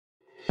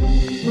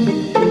Hi,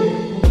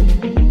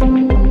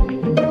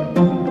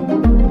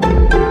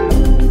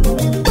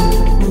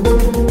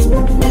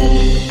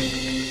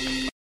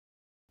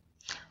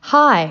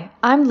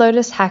 I'm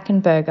Lotus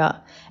Hackenberger,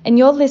 and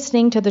you're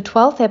listening to the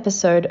 12th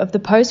episode of the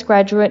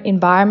Postgraduate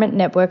Environment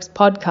Network's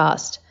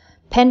podcast,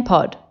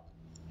 PenPod.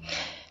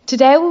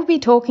 Today we'll be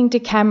talking to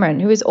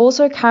Cameron, who is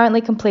also currently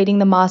completing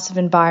the Master of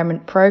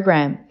Environment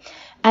program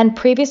and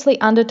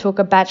previously undertook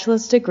a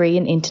bachelor's degree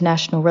in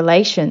international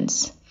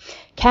relations.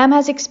 Cam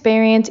has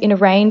experience in a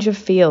range of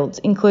fields,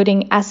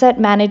 including asset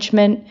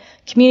management,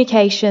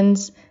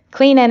 communications,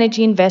 clean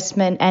energy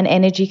investment, and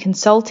energy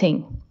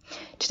consulting.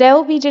 Today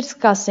we'll be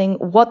discussing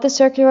what the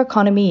circular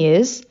economy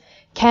is,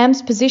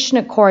 Cam's position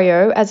at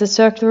Corio as a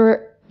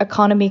circular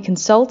economy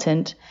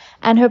consultant,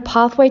 and her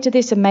pathway to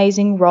this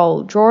amazing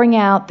role, drawing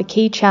out the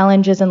key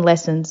challenges and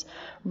lessons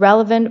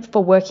relevant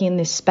for working in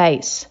this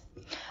space.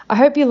 I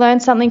hope you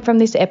learned something from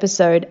this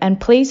episode, and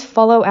please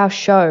follow our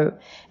show,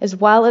 as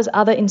well as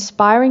other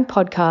inspiring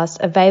podcasts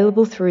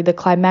available through the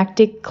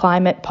Climactic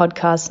Climate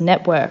Podcast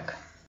Network.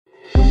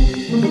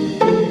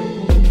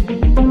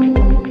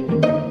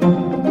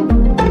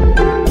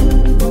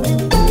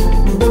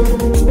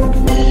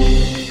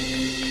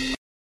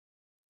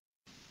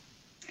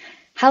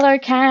 Hello,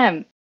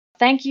 Cam.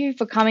 Thank you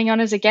for coming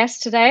on as a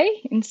guest today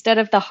instead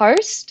of the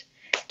host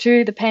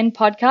to the Pen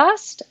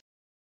podcast.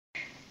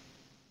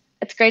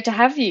 It's great to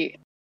have you.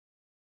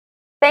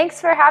 Thanks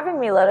for having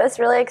me, Lotus.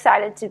 Really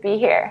excited to be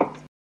here.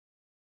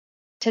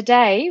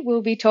 Today,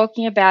 we'll be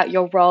talking about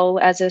your role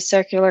as a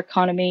circular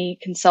economy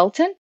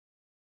consultant,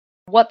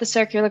 what the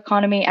circular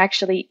economy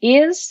actually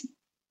is,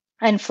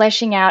 and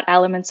fleshing out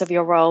elements of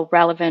your role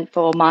relevant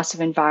for Master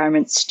of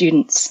Environment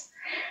students.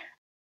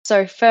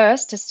 So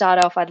first, to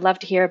start off, I'd love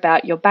to hear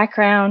about your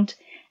background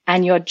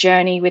and your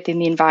journey within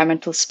the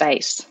environmental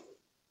space.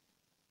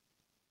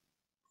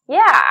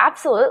 Yeah,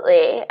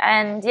 absolutely.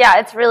 And yeah,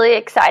 it's really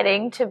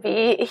exciting to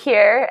be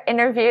here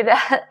interviewed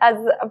as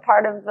a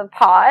part of the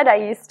pod. I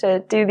used to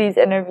do these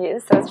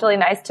interviews, so it's really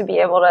nice to be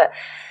able to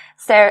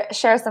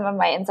share some of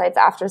my insights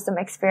after some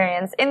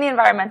experience in the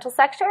environmental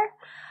sector.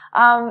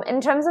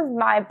 In terms of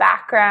my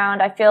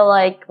background, I feel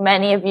like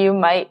many of you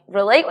might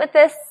relate with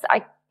this.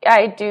 I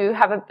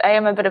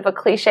am a bit of a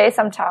cliche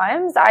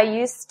sometimes. I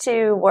used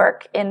to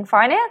work in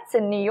finance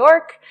in New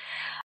York,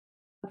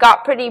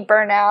 got pretty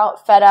burnout,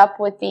 fed up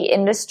with the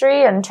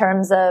industry in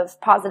terms of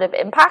positive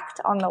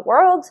impact on the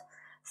world.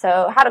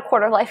 So had a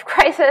quarter life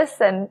crisis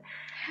and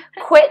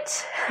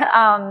quit,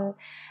 and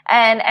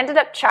ended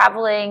up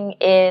traveling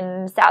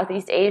in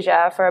Southeast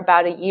Asia for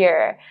about a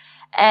year.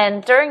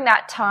 And during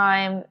that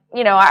time,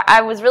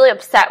 I was really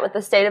upset with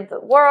the state of the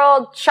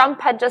world.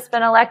 Trump had just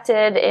been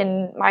elected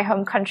in my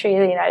home country,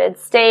 the United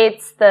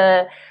States.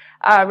 The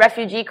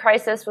refugee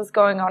crisis was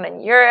going on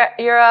in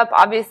Europe.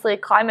 Obviously,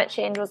 climate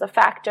change was a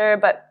factor.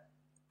 But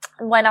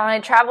when I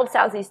traveled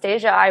Southeast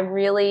Asia, I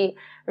really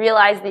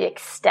realized the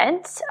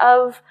extent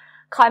of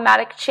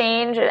climatic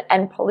change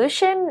and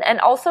pollution, and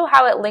also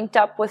how it linked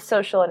up with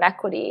social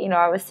inequity.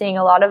 I was seeing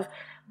a lot of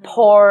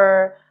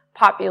poor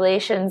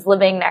populations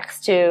living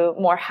next to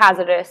more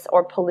hazardous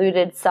or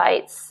polluted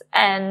sites.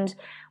 And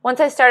once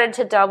I started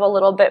to delve a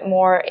little bit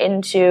more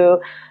into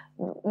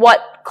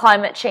what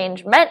climate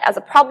change meant as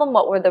a problem,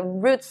 what were the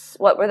roots,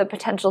 what were the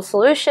potential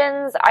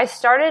solutions, I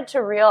started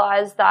to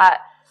realize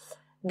that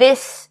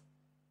this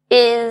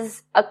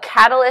is a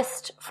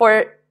catalyst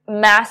for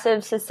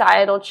massive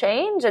societal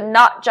change, and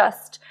not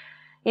just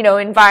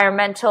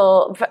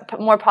environmental,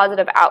 more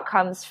positive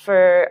outcomes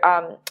for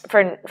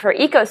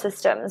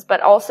ecosystems, but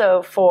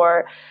also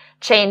for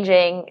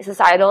changing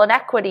societal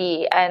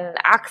inequity and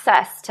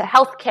access to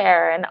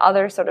healthcare and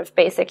other sort of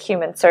basic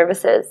human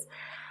services.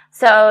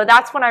 So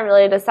that's when I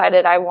really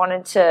decided I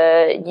wanted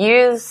to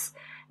use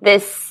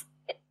this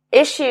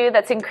issue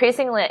that's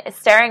increasingly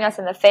staring us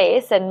in the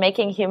face and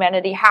making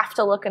humanity have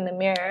to look in the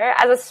mirror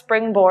as a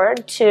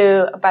springboard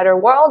to a better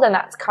world. And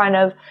that's kind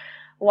of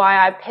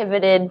why I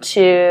pivoted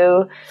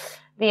to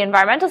the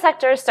environmental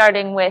sector,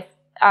 starting with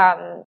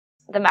the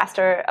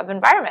Master of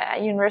Environment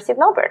at University of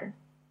Melbourne.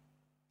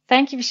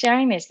 Thank you for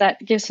sharing this. That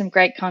gives some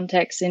great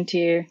context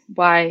into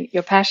why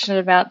you're passionate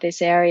about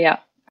this area.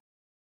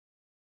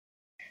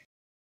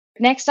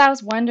 Next, I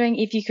was wondering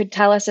if you could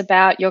tell us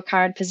about your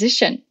current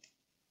position.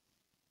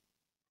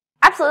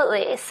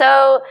 Absolutely.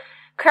 So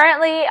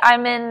currently,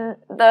 I'm in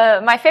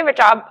my favorite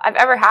job I've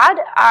ever had.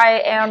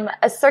 I am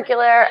a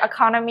circular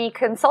economy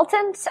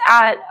consultant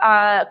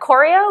at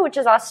Corio, which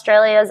is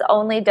Australia's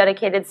only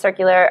dedicated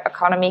circular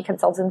economy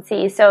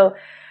consultancy. So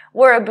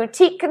we're a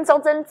boutique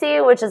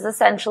consultancy, which is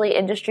essentially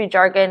industry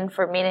jargon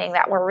for meaning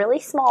that we're really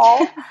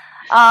small.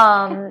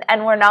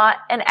 And we're not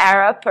an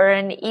Arup or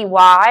an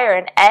EY or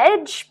an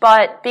Edge,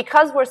 but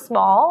because we're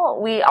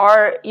small, we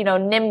are,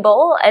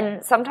 nimble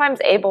and sometimes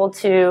able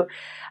to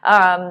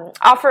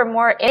offer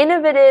more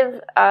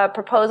innovative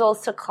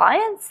proposals to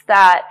clients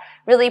that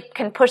really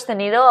can push the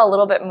needle a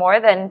little bit more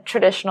than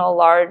traditional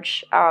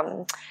large,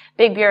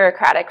 big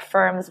bureaucratic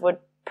firms would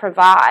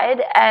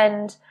provide.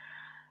 And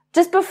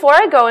just before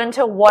I go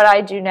into what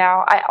I do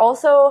now, I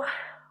also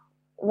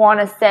want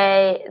to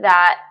say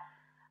that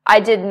I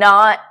did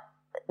not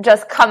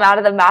just come out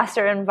of the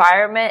master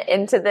environment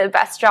into the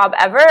best job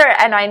ever.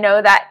 And I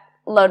know that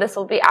Lotus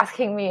will be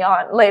asking me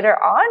later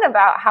on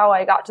about how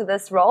I got to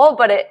this role,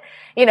 but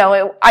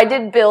I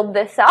did build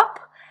this up.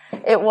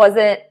 It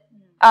wasn't,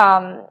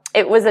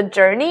 it was a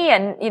journey,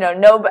 and,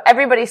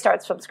 everybody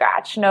starts from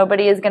scratch.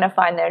 Nobody is going to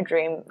find their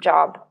dream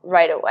job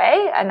right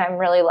away. And I'm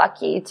really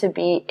lucky to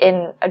be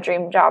in a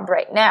dream job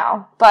right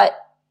now. But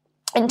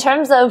in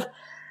terms of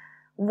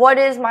what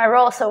is my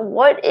role? So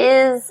what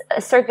is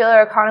a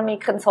circular economy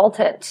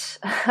consultant?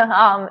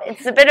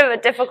 It's a bit of a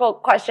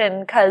difficult question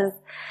because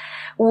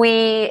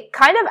we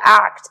kind of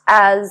act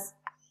as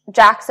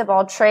jacks of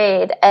all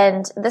trade,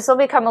 and this will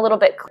become a little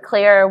bit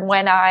clearer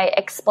when I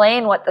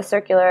explain what the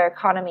circular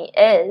economy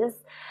is.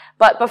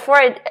 But before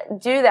I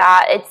do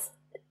that,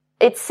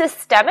 it's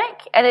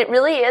systemic, and it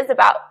really is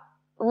about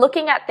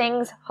looking at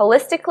things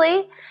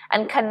holistically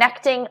and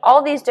connecting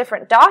all these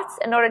different dots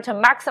in order to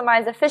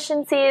maximize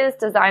efficiencies,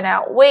 design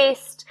out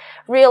waste,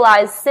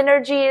 realize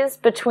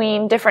synergies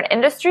between different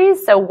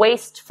industries. So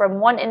waste from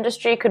one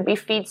industry could be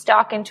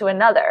feedstock into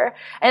another.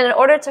 And in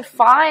order to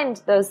find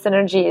those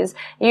synergies,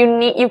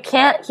 you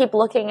can't keep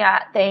looking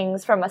at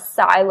things from a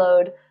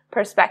siloed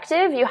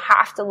perspective. You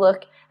have to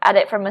look at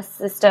it from a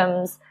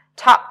systems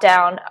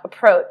top-down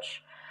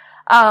approach.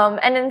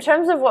 And in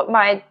terms of what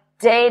my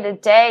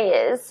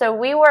day-to-day is, so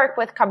we work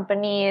with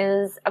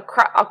companies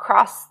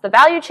across the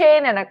value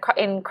chain and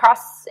in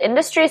cross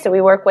industry. So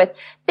we work with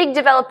big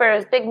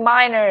developers, big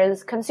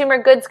miners,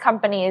 consumer goods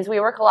companies. We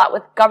work a lot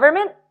with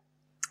government,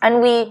 and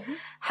we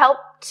help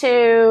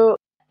to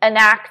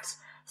enact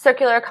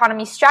circular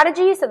economy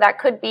strategy. So that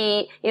could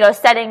be,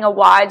 setting a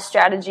wide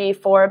strategy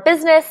for a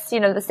business,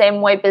 the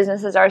same way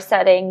businesses are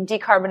setting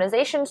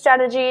decarbonization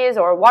strategies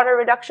or water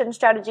reduction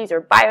strategies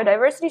or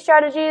biodiversity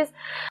strategies.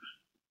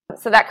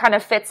 So that kind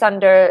of fits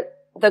under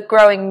the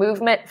growing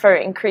movement for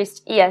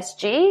increased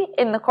ESG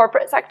in the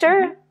corporate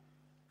sector.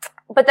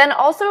 But then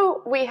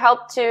also we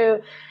help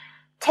to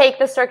take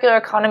the circular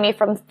economy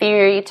from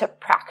theory to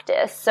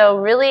practice. So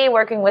really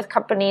working with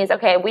companies,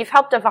 okay, we've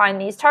helped define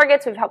these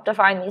targets, we've helped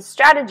define these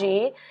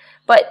strategy,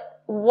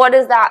 but what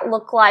does that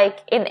look like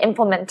in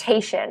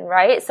implementation,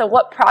 right? So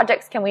what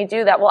projects can we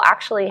do that will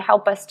actually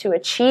help us to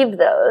achieve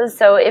those?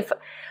 So if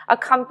a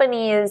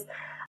company's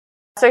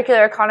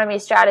circular economy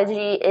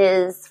strategy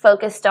is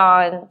focused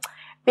on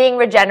being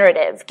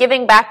regenerative,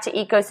 giving back to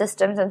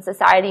ecosystems and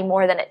society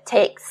more than it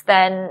takes,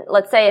 then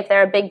let's say if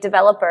they're a big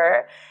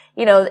developer,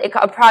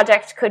 a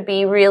project could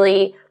be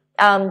really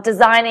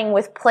designing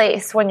with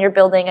place when you're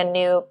building a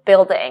new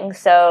building.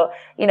 So,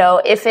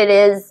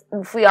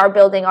 if we are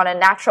building on a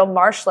natural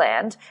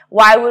marshland,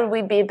 why would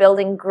we be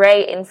building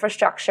gray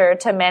infrastructure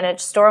to manage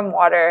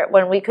stormwater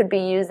when we could be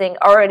using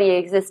already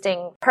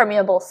existing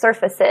permeable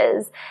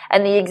surfaces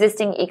and the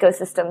existing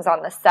ecosystems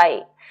on the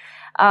site?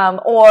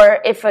 Or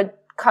if a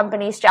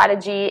company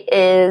strategy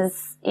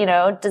is,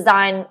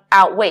 design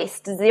out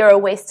waste, zero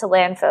waste to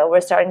landfill,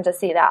 we're starting to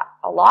see that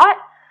a lot.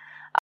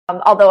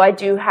 Although I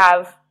do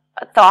have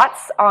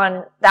thoughts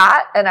on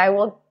that, and I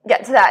will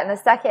get to that in a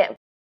second.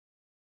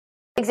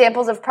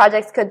 Examples of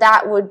projects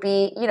would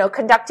be,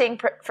 conducting,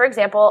 for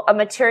example, a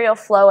material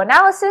flow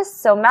analysis.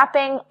 So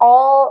mapping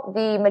all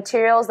the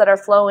materials that are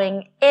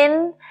flowing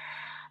in,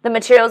 the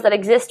materials that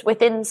exist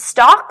within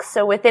stock,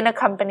 so within a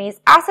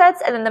company's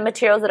assets, and then the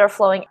materials that are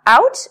flowing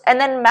out, and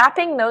then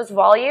mapping those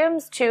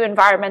volumes to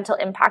environmental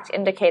impact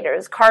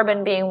indicators,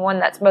 carbon being one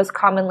that's most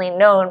commonly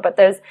known, but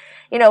there's,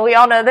 we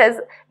all know there's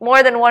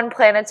more than one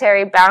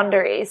planetary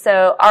boundary.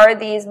 So are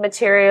these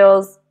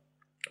materials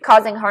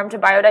causing harm to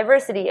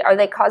biodiversity? Are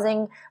they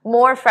causing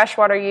more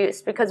freshwater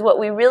use? Because what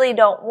we really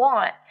don't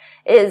want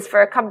is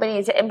for a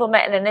company to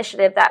implement an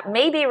initiative that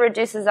maybe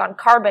reduces on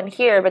carbon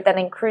here, but then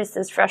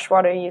increases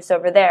freshwater use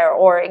over there,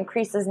 or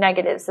increases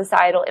negative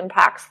societal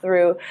impacts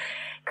through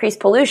increased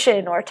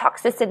pollution or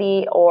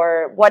toxicity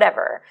or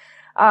whatever.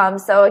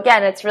 So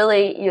again, it's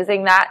really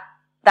using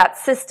that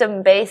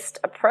system-based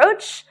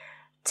approach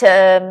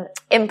to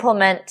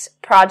implement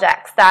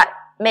projects that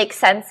make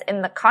sense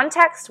in the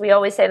context. We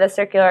always say the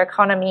circular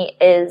economy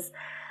is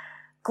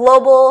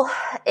global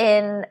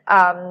in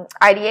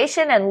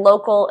ideation and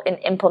local in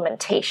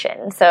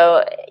implementation.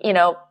 So,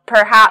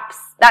 perhaps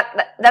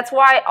that's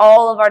why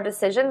all of our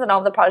decisions and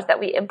all the projects that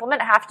we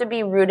implement have to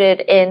be rooted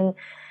in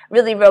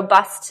really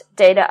robust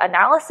data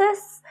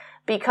analysis,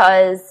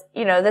 because,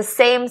 the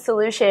same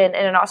solution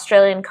in an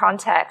Australian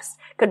context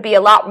could be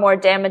a lot more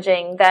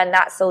damaging than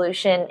that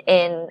solution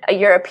in a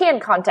European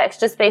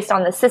context, just based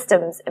on the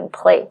systems in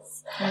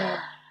place.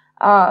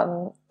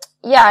 And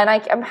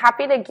I'm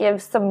happy to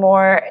give some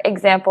more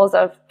examples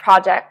of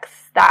projects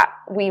that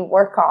we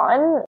work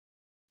on.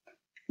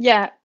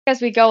 Yeah,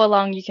 as we go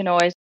along, you can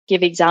always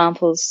give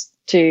examples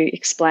to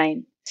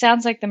explain.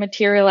 Sounds like the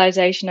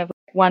materialization of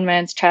one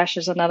man's trash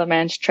is another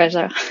man's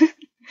treasure.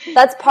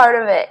 That's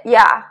part of it.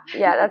 Yeah,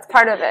 that's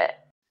part of it.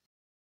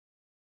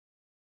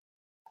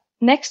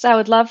 Next, I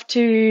would love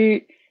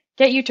to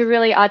get you to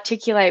really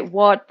articulate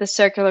what the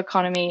circular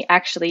economy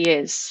actually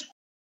is.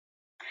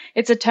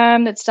 It's a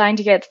term that's starting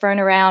to get thrown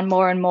around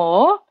more and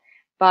more,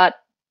 but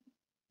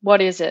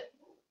what is it?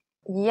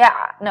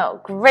 Yeah, no,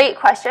 great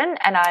question,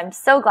 and I'm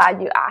so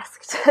glad you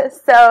asked.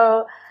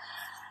 So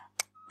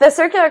the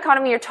circular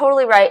economy, you're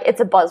totally right.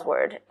 It's a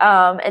buzzword.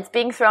 It's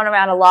being thrown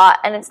around a lot,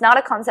 and it's not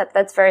a concept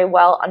that's very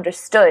well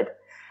understood.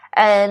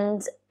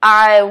 And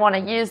I want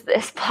to use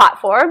this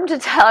platform to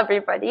tell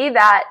everybody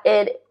that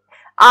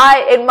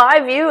in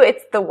my view,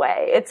 it's the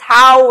way. It's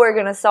how we're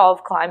going to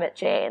solve climate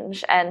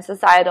change and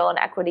societal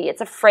inequity.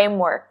 It's a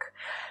framework.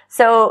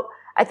 So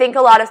I think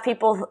a lot of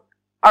people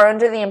are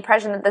under the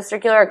impression that the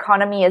circular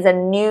economy is a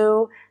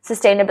new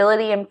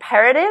sustainability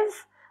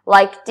imperative,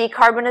 like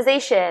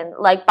decarbonization,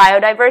 like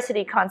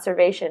biodiversity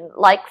conservation,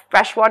 like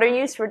freshwater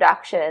use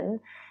reduction.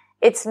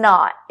 It's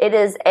not. It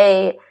is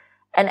an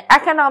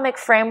economic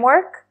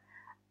framework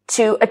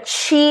to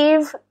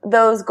achieve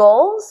those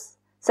goals.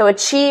 So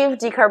achieve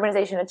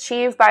decarbonization,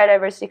 achieve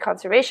biodiversity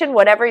conservation,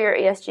 whatever your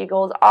ESG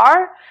goals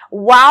are,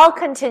 while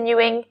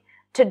continuing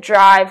to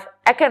drive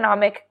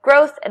economic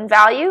growth and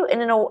value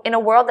in a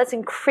world that's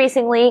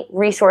increasingly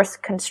resource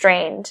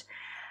constrained.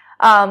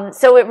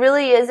 So it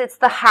really is, it's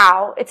the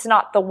how, it's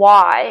not the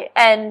why.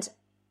 And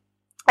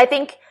I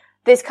think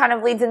this kind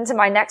of leads into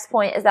my next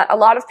point, is that a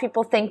lot of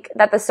people think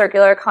that the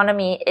circular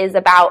economy is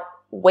about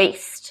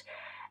waste.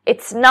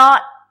 It's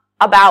not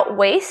about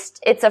waste.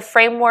 It's a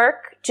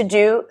framework to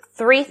do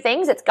three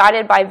things. It's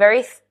guided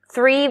by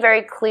three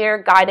very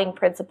clear guiding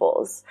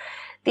principles.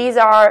 These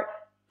are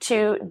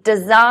to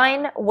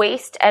design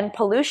waste and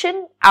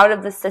pollution out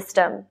of the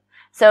system.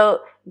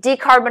 So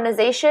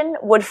decarbonization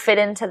would fit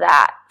into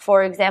that.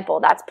 For example,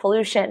 that's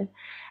pollution.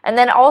 And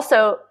then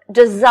also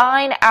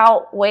design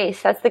out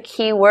waste. That's the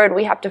key word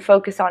we have to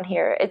focus on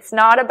here. It's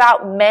not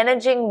about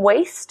managing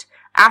waste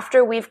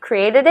after we've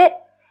created it.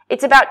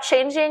 It's about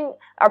changing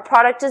our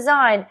product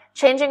design,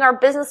 changing our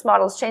business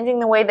models, changing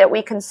the way that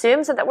we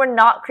consume so that we're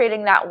not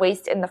creating that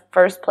waste in the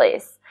first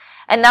place.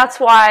 And that's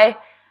why,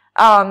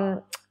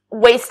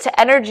 waste to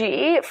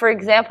energy, for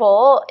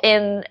example,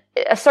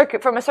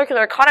 from a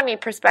circular economy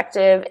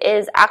perspective,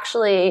 is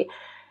actually,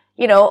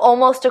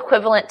 almost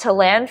equivalent to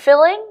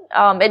landfilling.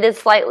 It is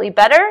slightly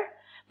better,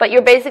 but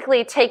you're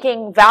basically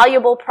taking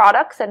valuable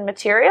products and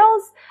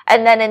materials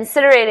and then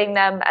incinerating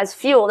them as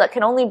fuel that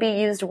can only be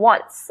used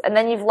once. And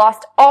then you've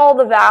lost all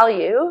the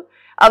value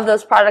of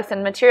those products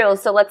and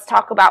materials. So let's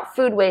talk about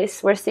food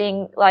waste. We're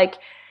seeing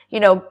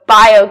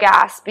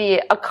biogas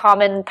be a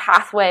common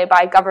pathway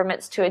by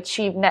governments to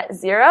achieve net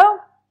zero.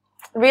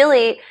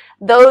 Really,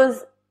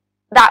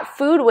 that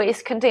food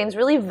waste contains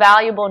really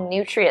valuable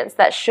nutrients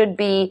that should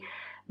be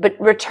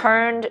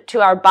returned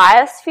to our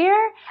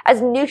biosphere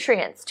as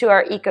nutrients to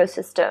our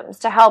ecosystems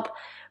to help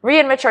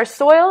re-enrich our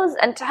soils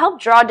and to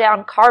help draw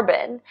down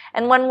carbon.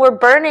 And when we're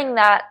burning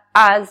that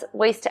as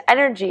waste to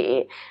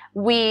energy,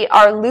 we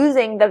are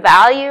losing the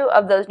value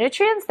of those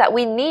nutrients that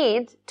we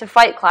need to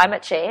fight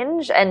climate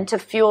change and to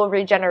fuel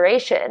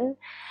regeneration.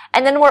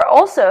 And then we're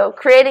also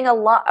creating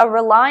a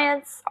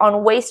reliance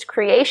on waste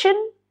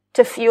creation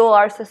to fuel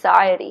our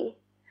society.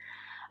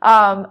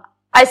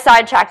 I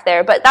sidetracked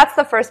there, but that's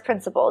the first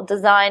principle: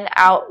 design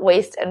out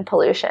waste and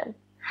pollution.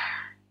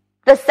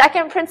 The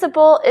second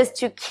principle is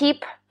to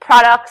keep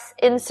products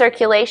in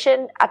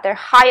circulation at their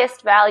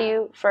highest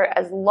value for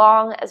as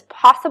long as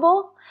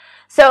possible.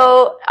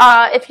 So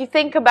if you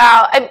think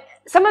about,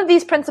 some of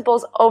these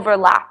principles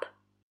overlap.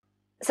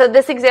 So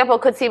this example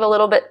could seem a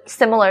little bit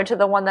similar to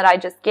the one that I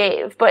just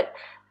gave, but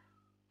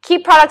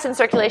keep products in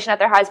circulation at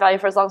their highest value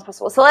for as long as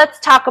possible. So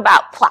let's talk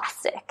about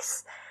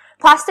plastics.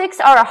 Plastics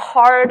are a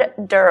hard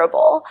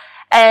durable,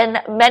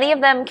 and many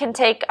of them can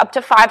take up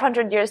to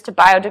 500 years to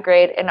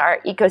biodegrade in our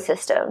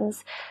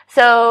ecosystems.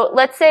 So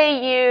let's say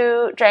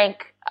you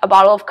drank a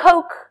bottle of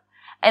Coke,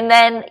 and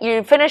then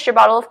you finish your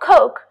bottle of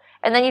Coke,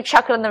 and then you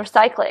chuck it in the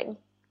recycling.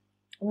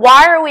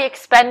 Why are we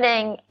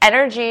expending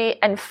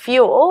energy and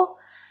fuel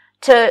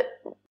to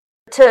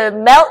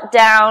melt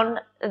down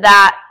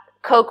that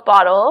Coke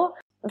bottle,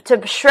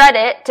 to shred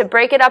it, to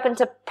break it up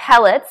into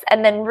pellets,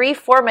 and then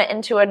reform it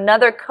into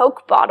another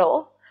Coke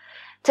bottle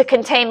to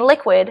contain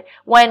liquid,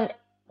 when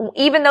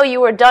even though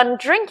you were done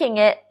drinking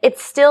it, it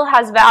still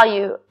has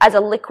value as a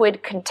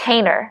liquid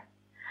container?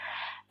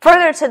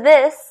 Further to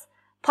this,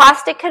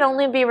 plastic can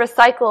only be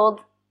recycled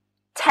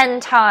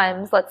 10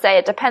 times, let's say.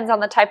 It depends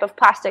on the type of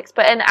plastics,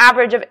 but an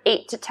average of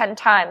 8 to 10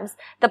 times.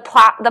 The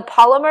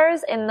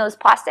polymers in those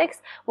plastics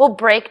will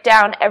break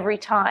down every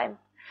time.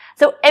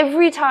 So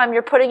every time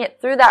you're putting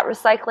it through that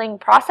recycling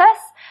process,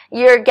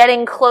 you're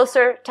getting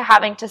closer to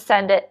having to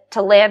send it to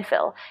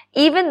landfill,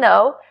 even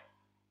though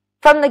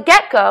from the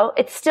get-go,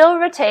 it still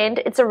retained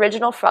its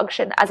original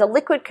function as a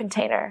liquid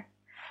container.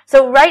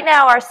 So right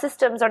now, our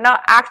systems are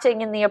not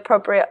acting in the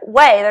appropriate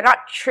way. They're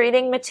not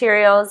treating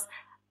materials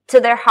to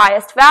their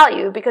highest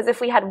value, because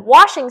if we had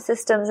washing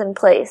systems in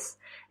place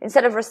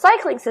instead of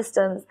recycling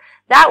systems,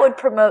 that would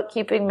promote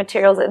keeping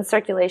materials in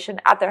circulation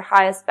at their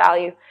highest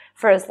value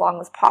for as long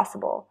as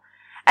possible.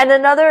 And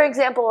another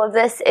example of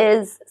this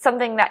is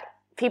something that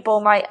people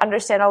might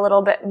understand a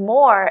little bit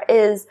more,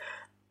 is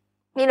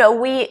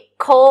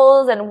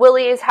Kohl's and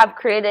Woolies have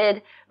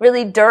created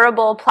really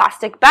durable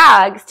plastic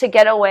bags to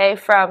get away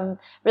from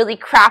really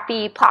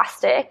crappy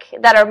plastic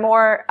that are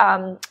more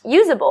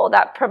usable,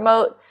 that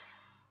promote,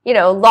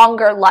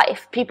 longer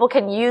life. People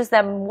can use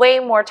them way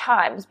more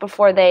times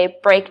before they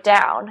break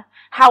down.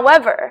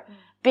 However,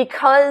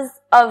 because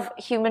of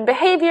human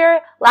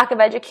behavior, lack of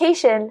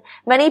education,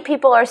 many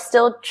people are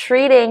still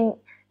treating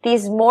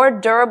these more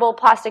durable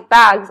plastic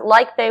bags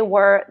like they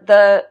were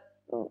the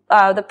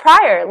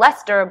prior,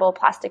 less durable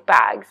plastic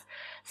bags.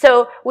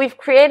 So we've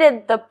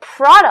created the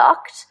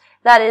product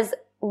that is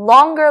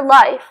longer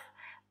life,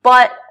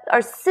 but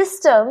our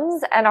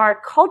systems and our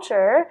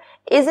culture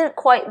isn't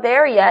quite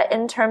there yet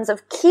in terms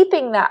of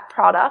keeping that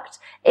product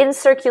in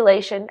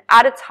circulation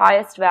at its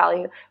highest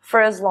value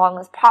for as long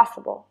as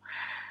possible.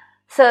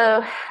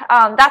 So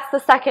that's the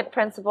second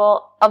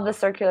principle of the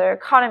circular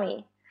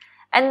economy.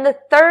 And the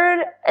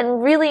third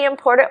and really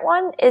important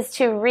one is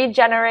to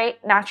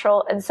regenerate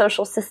natural and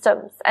social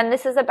systems. And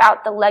this is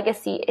about the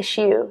legacy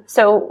issue.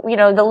 So,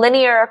 the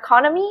linear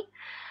economy,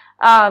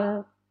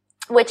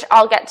 which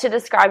I'll get to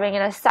describing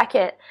in a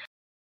second,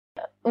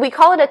 we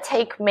call it a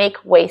take,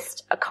 make,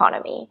 waste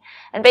economy.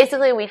 And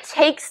basically we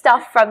take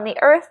stuff from the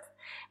earth,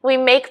 we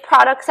make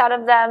products out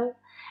of them,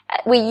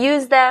 we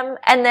use them,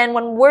 and then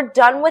when we're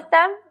done with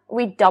them,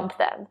 we dump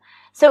them.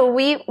 So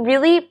we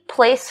really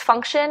place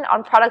function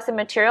on products and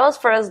materials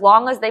for as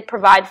long as they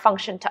provide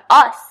function to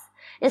us,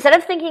 instead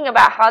of thinking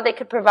about how they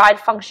could provide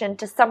function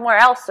to somewhere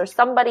else or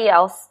somebody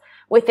else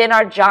within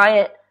our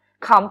giant,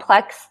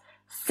 complex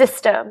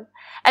system.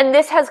 And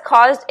this has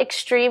caused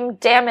extreme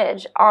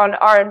damage on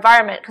our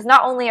environment, because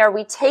not only are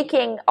we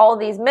taking all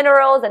these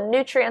minerals and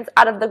nutrients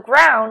out of the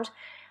ground,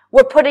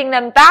 we're putting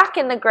them back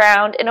in the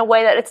ground in a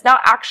way that it's not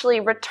actually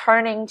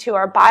returning to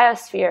our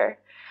biosphere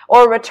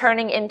or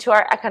returning into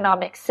our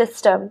economic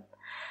system.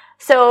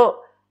 So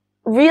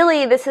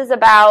really this is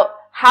about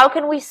how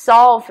can we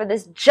solve for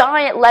this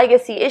giant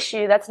legacy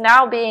issue that's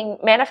now being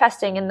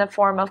manifesting in the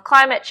form of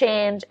climate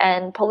change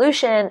and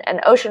pollution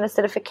and ocean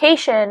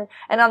acidification,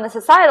 and on the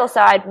societal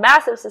side,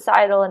 massive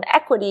societal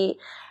inequity.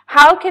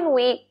 How can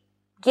we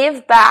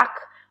give back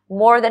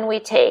more than we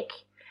take?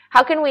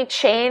 How can we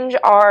change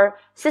our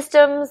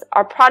systems,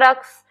 our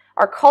products,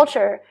 our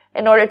culture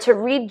in order to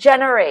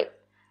regenerate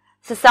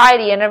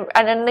society? And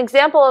an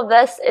example of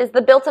this is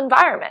the built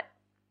environment.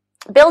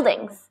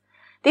 Buildings.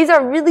 These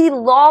are really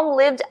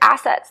long-lived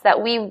assets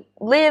that we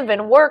live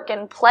and work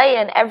and play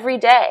in every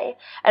day.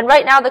 And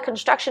right now the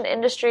construction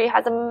industry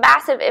has a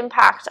massive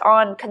impact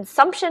on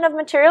consumption of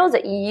materials.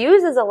 It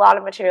uses a lot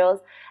of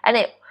materials and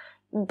it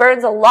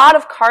burns a lot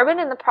of carbon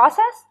in the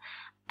process,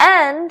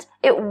 and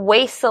it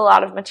wastes a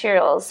lot of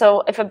materials.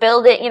 So if a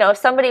building, if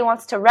somebody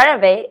wants to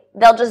renovate,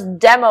 they'll just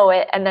demo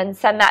it and then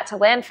send that to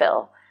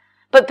landfill.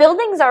 But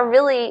buildings are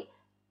really,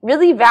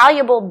 really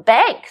valuable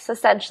banks,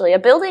 essentially. A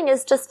building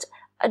is just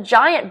a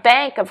giant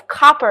bank of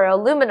copper,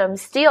 aluminum,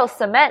 steel,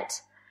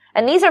 cement.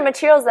 And these are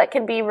materials that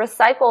can be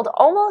recycled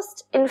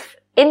almost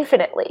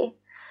infinitely.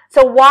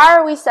 So why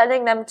are we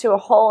sending them to a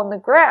hole in the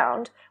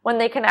ground when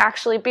they can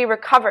actually be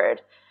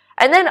recovered?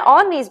 And then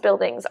on these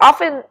buildings,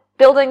 often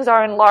buildings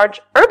are in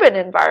large urban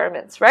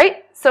environments,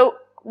 right? So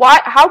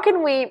how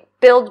can we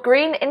build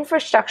green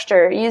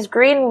infrastructure, use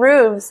green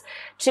roofs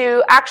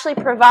to actually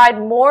provide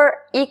more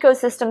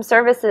ecosystem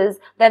services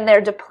than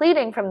they're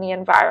depleting from the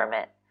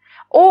environment?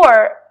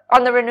 Or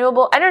on the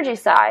renewable energy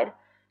side,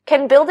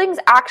 can buildings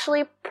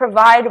actually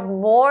provide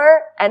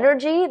more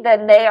energy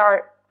than they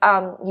are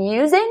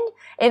using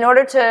in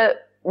order to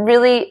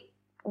really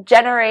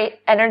generate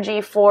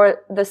energy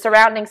for the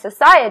surrounding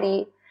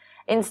society,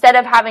 instead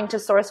of having to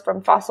source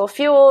from fossil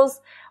fuels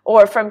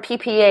or from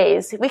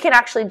PPAs? We can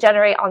actually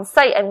generate on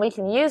site, and we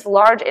can use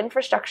large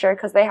infrastructure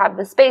because they have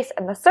the space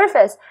and the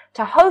surface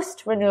to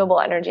host renewable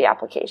energy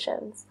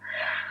applications.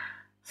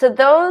 So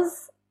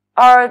those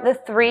are the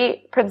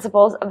three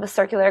principles of the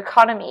circular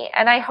economy.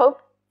 And I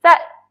hope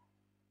that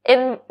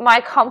in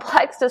my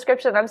complex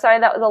description, I'm sorry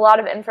that was a lot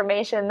of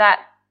information, that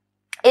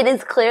it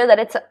is clear that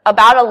it's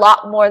about a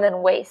lot more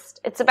than waste.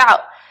 It's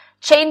about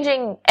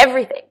changing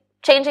everything,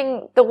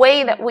 changing the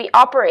way that we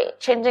operate,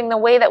 changing the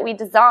way that we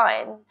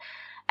design.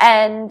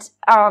 And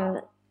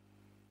a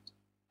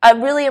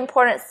really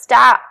important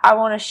stat I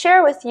want to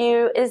share with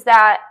you is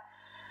that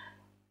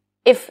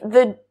if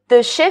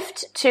the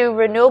shift to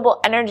renewable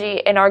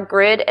energy in our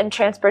grid and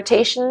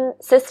transportation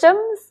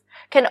systems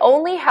can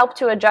only help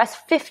to address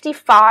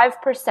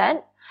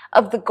 55%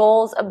 of the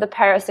goals of the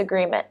Paris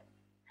Agreement.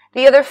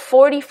 The other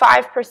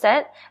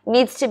 45%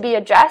 needs to be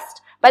addressed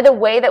by the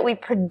way that we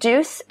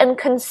produce and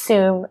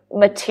consume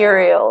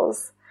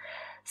materials.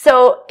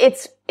 So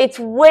it's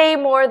way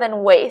more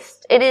than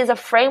waste. It is a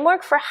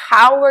framework for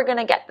how we're going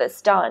to get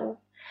this done.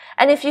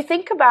 And if you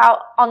think about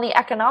on the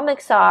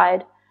economic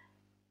side,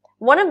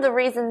 one of the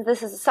reasons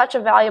this is such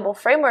a valuable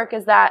framework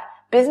is that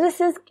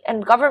businesses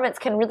and governments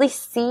can really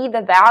see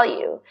the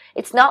value.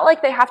 It's not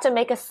like they have to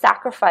make a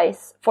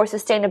sacrifice for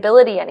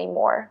sustainability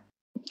anymore.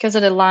 Because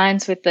it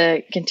aligns with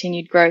the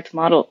continued growth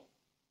model.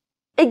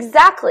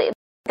 Exactly.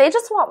 They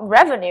just want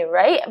revenue,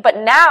 right? But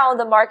now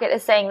the market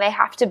is saying they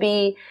have to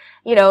be,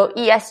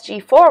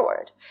 ESG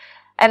forward,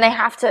 and they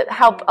have to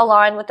help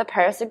align with the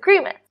Paris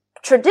Agreement.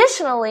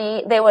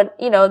 Traditionally, they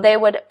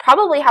would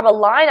probably have a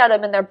line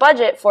item in their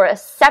budget for a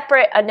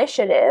separate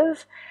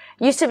initiative,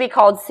 used to be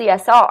called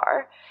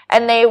CSR,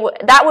 and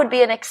that would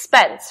be an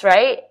expense,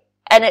 right?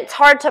 And it's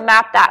hard to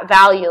map that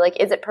value. Like,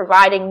 is it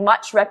providing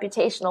much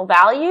reputational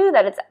value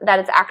that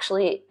it's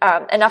actually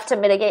enough to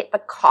mitigate the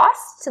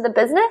cost to the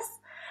business?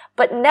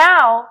 But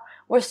now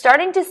we're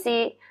starting to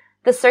see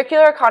the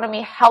circular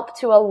economy help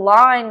to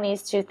align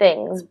these two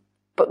things,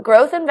 but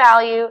growth and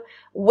value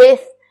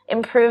with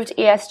improved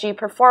ESG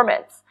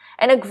performance.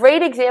 And a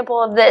great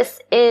example of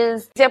this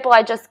is the example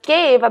I just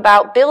gave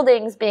about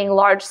buildings being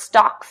large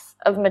stocks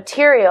of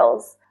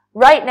materials.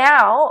 Right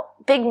now,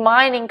 big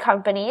mining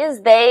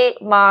companies, they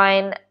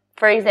mine,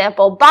 for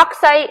example,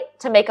 bauxite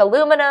to make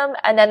aluminum,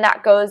 and then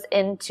that goes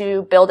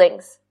into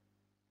buildings.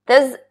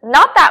 There's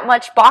not that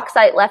much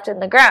bauxite left in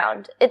the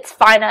ground. It's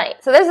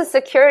finite. So there's a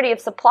security of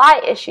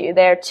supply issue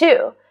there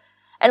too.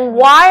 And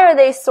why are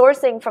they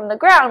sourcing from the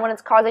ground when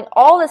it's causing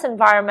all this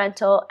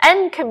environmental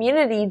and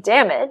community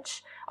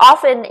damage,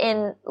 often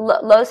in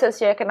low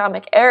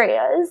socioeconomic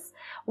areas,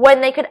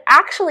 when they could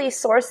actually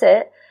source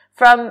it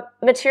from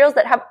materials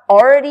that have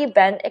already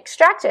been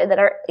extracted, that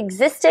are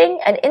existing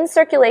and in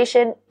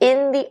circulation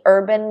in the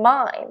urban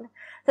mine?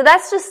 So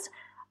that's just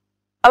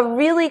a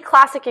really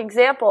classic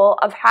example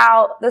of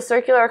how the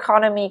circular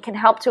economy can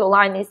help to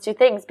align these two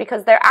things,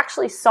 because they're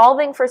actually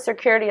solving for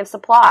security of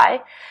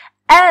supply,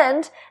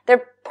 and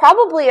they're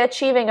probably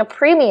achieving a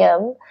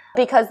premium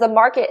because the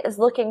market is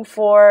looking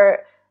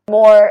for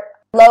more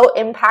low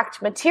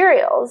impact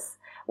materials,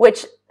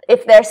 which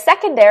if they're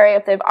secondary,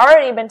 if they've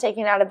already been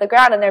taken out of the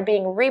ground and they're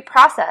being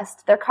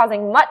reprocessed, they're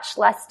causing much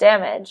less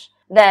damage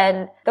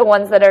than the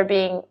ones that are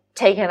being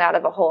taken out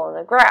of a hole in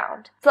the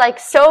ground. It's like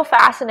so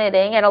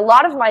fascinating. And a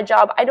lot of my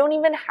job, I don't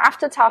even have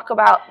to talk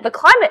about the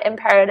climate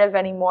imperative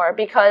anymore,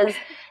 because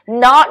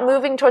not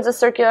moving towards a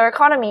circular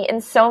economy in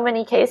so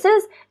many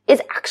cases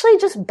is actually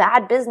just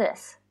bad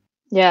business.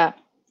 Yeah,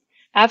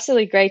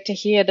 absolutely great to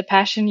hear the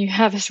passion you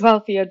have as well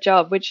for your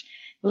job, which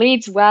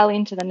leads well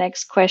into the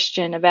next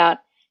question about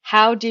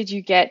how did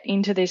you get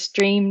into this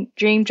dream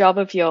job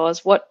of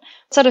yours? What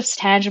sort of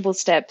tangible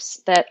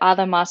steps that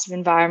other Master of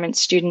Environment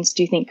students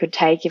do you think could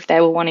take if they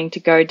were wanting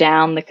to go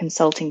down the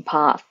consulting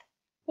path?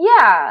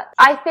 Yeah,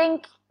 I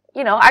think,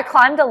 I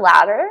climbed a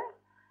ladder.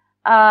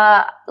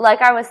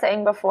 Like I was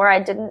saying before,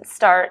 I didn't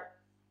start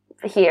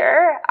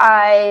here.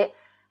 I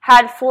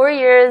had 4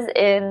 years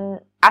in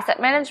asset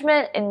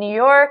management in New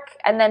York,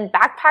 and then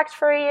backpacked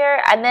for a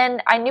year. And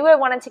then I knew I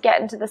wanted to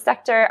get into the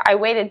sector. I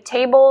waited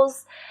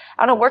tables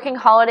on a working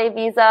holiday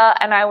visa,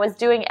 and I was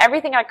doing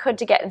everything I could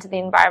to get into the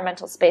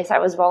environmental space. I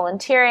was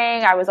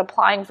volunteering. I was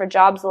applying for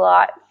jobs a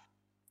lot.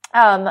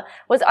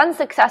 Was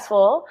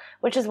unsuccessful,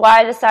 which is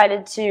why I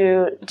decided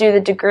to do the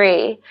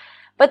degree.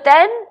 But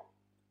then,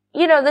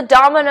 the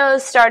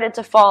dominoes started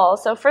to fall.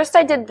 So first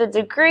I did the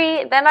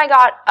degree, then I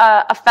got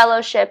a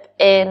fellowship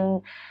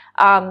with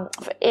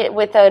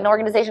an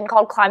organization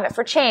called Climate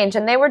for Change,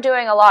 and they were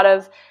doing a lot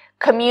of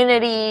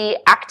community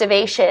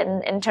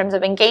activation in terms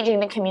of engaging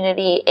the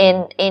community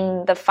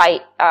in the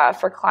fight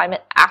for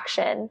climate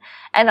action.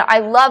 And I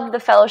loved the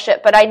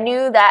fellowship, but I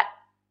knew that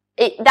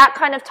that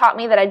kind of taught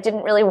me that I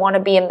didn't really want to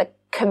be in the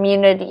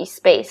community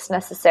space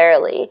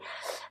necessarily.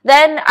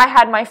 Then I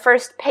had my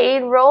first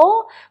paid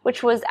role,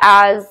 which was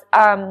as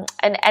an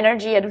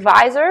energy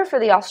advisor for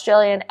the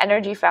Australian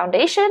Energy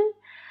Foundation,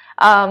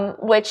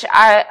 which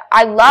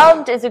I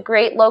loved. Is a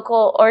great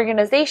local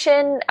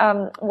organization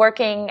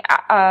working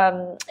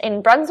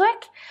in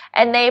Brunswick,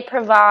 and they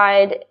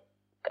provide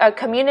a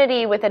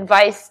community with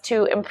advice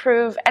to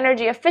improve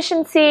energy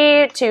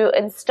efficiency, to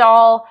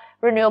install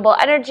renewable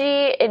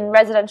energy in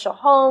residential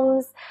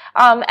homes.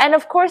 And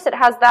of course it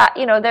has that,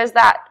 there's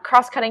that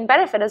cross-cutting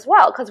benefit as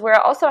well, because we're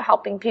also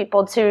helping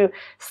people to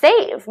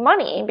save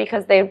money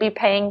because they'd be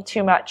paying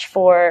too much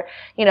for,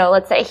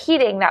 let's say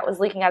heating that was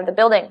leaking out of the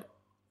building.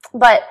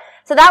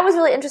 So that was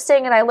really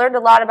interesting, and I learned a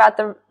lot about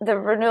the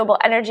renewable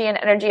energy and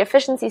energy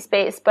efficiency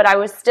space, but I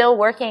was still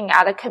working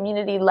at a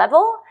community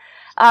level.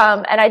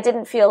 And I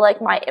didn't feel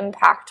like my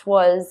impact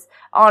was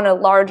on a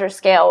larger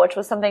scale, which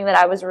was something that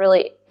I was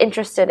really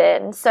interested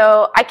in.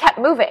 So I kept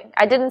moving.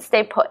 I didn't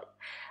stay put.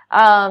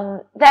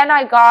 Then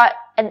I got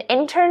an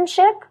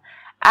internship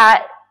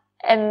at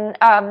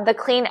the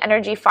Clean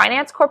Energy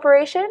Finance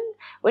Corporation,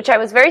 which I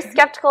was very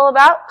skeptical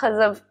about because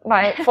of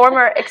my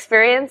former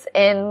experience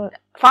in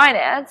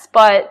finance.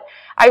 But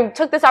I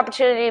took this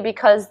opportunity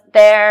because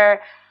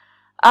they're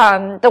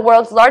the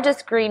world's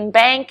largest green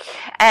bank,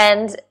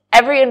 and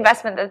every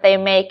investment that they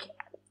make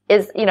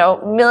is,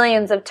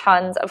 millions of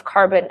tons of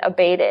carbon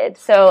abated.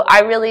 So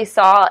I really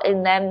saw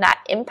in them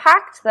that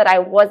impact that I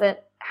wasn't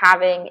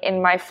having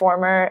in my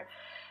former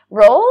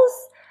roles.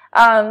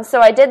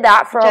 So I did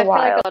that for a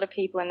while. I feel like a lot of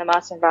people in the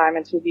master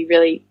environments would be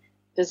really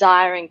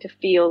desiring to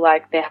feel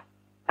like they're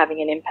having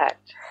an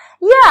impact.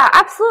 Yeah,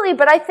 absolutely.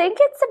 But I think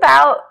it's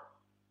about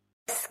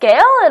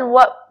scale and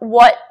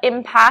what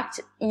impact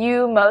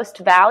you most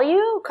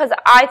value. Because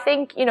I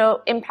think,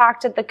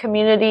 impact at the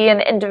community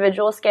and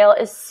individual scale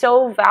is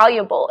so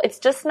valuable. It's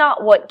just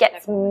not what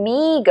gets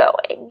me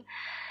going.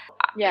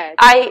 Yeah,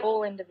 it's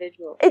all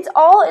individual. It's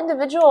all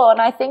individual, and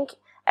I think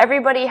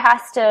everybody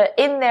has to,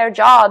 in their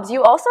jobs,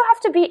 you also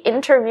have to be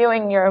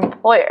interviewing your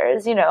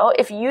employers.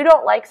 If you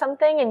don't like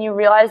something and you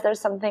realize there's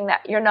something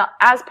that you're not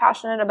as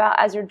passionate about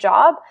as your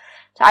job,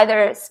 to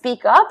either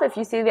speak up if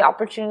you see the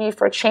opportunity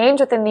for change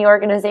within the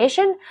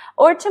organization,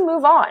 or to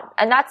move on.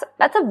 And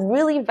that's a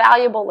really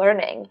valuable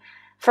learning.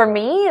 For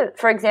me,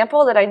 for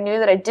example, that I knew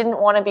that I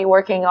didn't want to be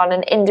working on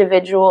an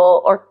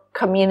individual or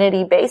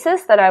community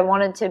basis, that I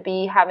wanted to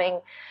be having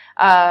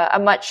a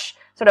much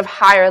sort of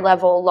higher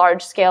level,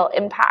 large scale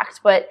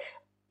impact. But,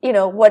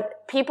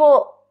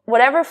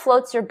 whatever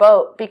floats your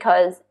boat,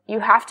 because you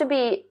have to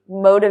be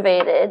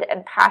motivated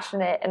and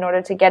passionate in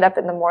order to get up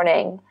in the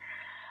morning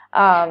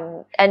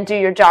and do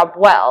your job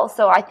well.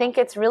 So I think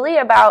it's really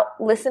about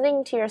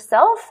listening to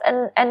yourself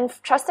and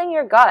trusting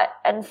your gut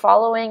and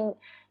following,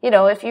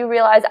 if you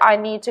realize I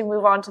need to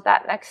move on to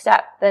that next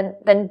step,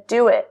 then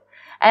do it.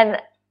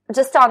 And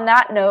just on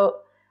that note,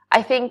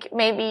 I think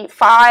maybe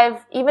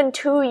 5, even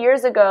 2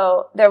 years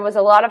ago, there was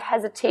a lot of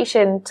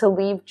hesitation to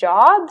leave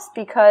jobs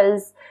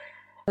because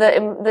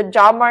the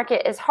job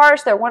market is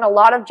harsh. There weren't a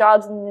lot of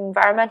jobs in the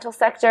environmental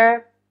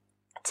sector.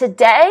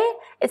 Today,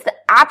 it's the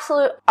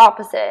absolute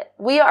opposite.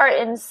 We are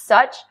in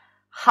such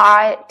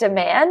high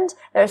demand.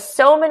 There's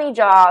so many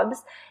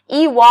jobs.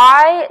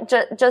 EY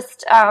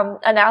just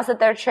announced that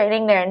they're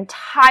training their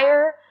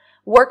entire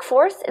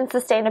workforce in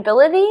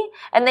sustainability,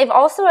 and they've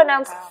also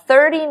announced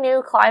 30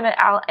 new climate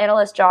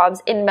analyst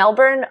jobs in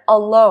Melbourne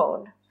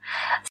alone.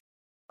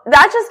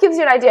 That just gives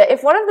you an idea.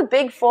 If one of the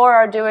big 4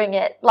 are doing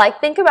it,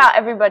 think about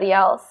everybody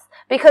else,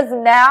 because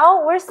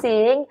now we're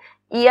seeing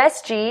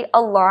ESG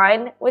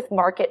align with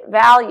market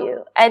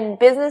value, and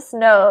business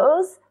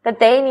knows that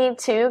they need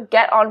to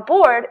get on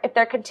board if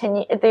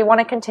they want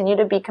to continue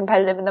to be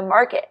competitive in the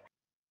market.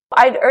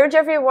 I'd urge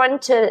everyone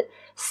to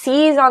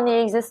seize on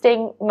the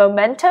existing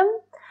momentum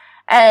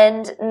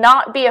and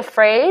not be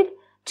afraid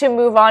to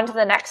move on to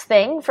the next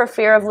thing for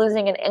fear of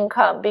losing an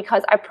income,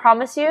 because I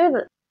promise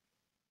you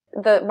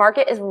the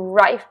market is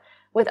rife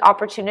with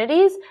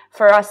opportunities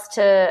for us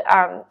to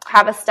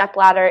have a step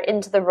ladder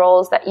into the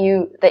roles that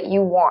you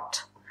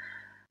want.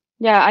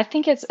 Yeah, I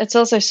think it's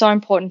also so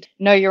important to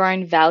know your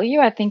own value.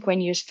 I think when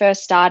you're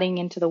first starting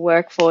into the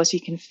workforce,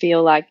 you can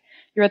feel like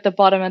you're at the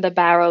bottom of the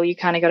barrel. You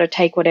kind of got to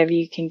take whatever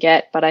you can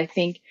get. But I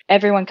think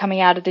everyone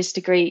coming out of this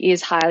degree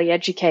is highly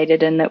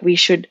educated, and that we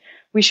should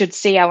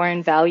see our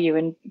own value.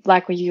 And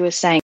like what you were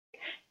saying,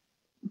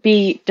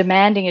 be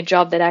demanding a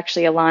job that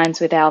actually aligns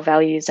with our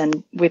values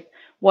and with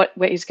what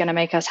is going to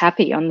make us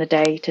happy on the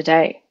day to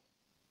day.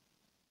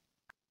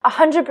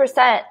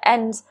 100%.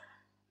 And,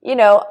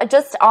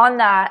 just on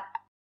that,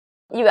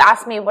 you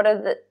asked me what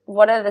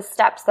are the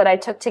steps that I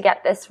took to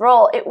get this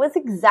role. It was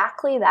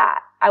exactly that.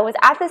 I was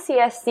at the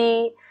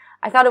CSC.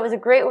 I thought it was a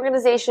great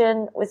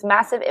organization with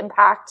massive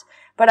impact,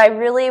 but I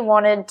really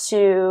wanted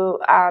to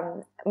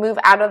move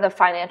out of the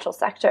financial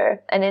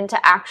sector and into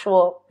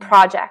actual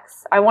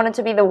projects. I wanted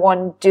to be the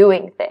one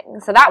doing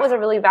things. So that was a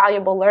really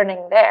valuable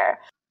learning there.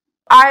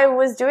 I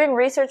was doing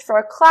research for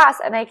a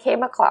class, and I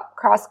came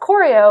across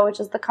Choreo,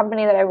 which is the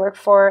company that I work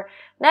for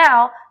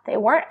now. They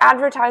weren't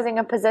advertising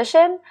a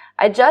position.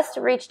 I just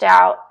reached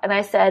out and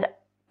I said,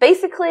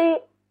 basically,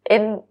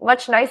 in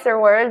much nicer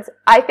words,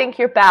 I think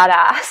you're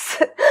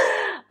badass.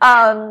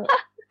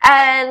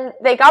 And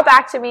they got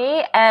back to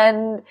me,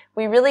 and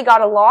we really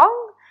got along.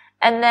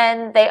 And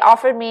then they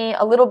offered me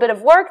a little bit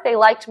of work. They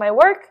liked my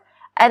work.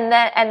 And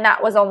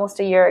that was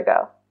almost a year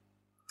ago.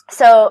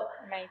 So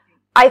amazing.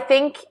 I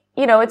think,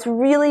 it's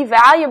really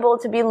valuable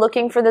to be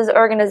looking for those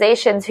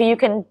organizations who you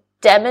can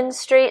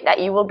demonstrate that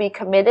you will be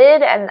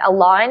committed and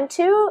aligned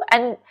to.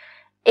 And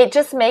it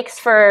just makes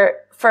for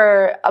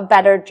a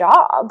better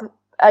job.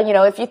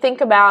 If you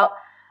think about,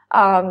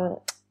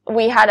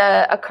 we had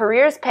a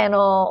careers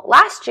panel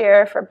last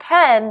year for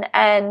Penn,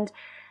 and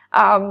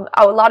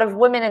a lot of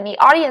women in the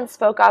audience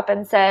spoke up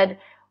and said,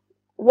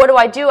 what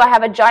do? I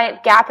have a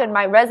giant gap in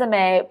my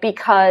resume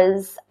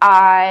because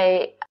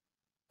I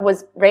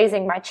was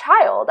raising my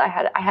child. I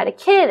had a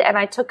kid, and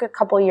I took a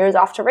couple years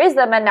off to raise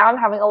them, and now I'm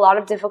having a lot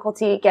of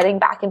difficulty getting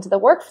back into the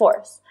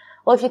workforce.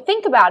 Well, if you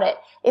think about it,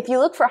 if you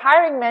look for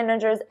hiring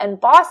managers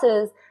and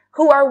bosses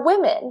who are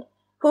women,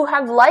 who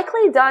have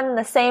likely done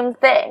the same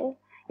thing,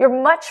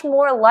 you're much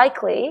more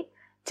likely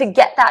to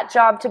get that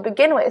job to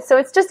begin with. So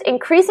it's just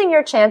increasing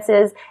your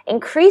chances,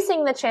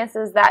 increasing the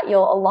chances that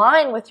you'll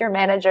align with your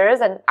managers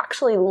and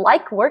actually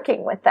like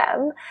working with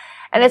them.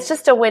 And it's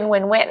just a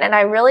win-win-win. And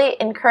I really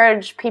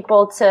encourage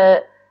people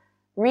to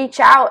reach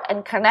out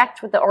and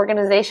connect with the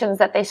organizations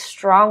that they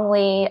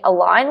strongly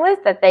align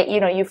with, that they,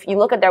 you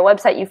look at their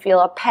website, you feel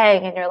a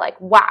pang and you're like,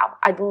 wow,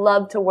 I'd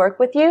love to work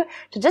with you,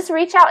 to just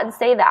reach out and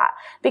say that.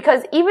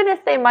 Because even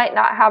if they might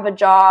not have a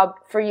job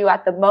for you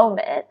at the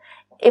moment,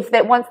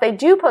 once they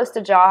do post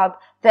a job,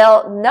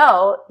 they'll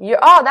know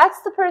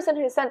that's the person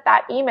who sent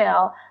that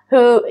email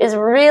who is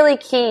really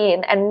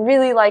keen and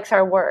really likes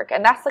our work.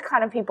 And that's the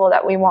kind of people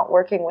that we want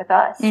working with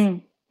us.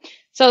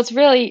 So it's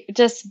really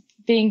just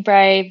being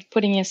brave,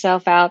 putting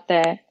yourself out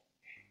there.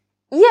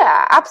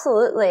 Yeah,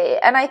 absolutely.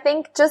 And I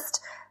think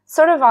just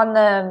sort of on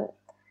the,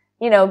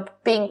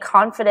 being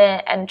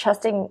confident and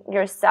trusting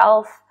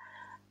yourself,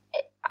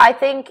 I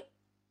think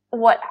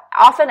what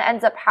often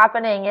ends up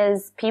happening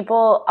is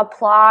people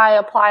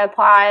apply.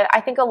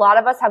 I think a lot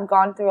of us have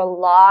gone through a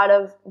lot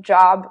of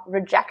job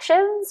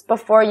rejections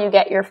before you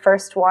get your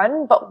first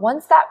one. But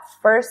once that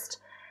first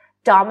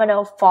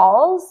domino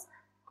falls,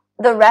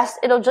 the rest,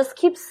 it'll just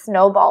keep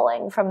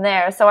snowballing from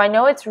there. So I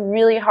know it's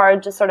really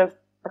hard to sort of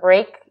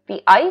break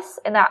the ice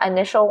in that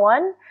initial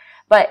one.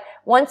 But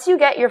once you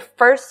get your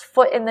first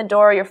foot in the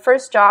door, your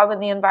first job in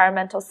the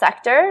environmental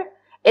sector,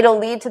 it'll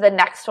lead to the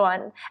next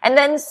one. And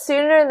then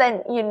sooner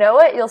than you know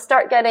it, you'll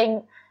start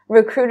getting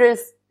recruiters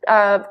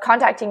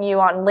contacting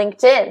you on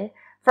LinkedIn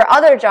for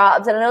other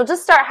jobs, and it'll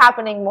just start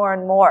happening more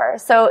and more.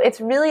 So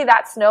it's really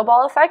that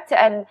snowball effect.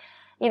 And,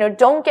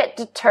 don't get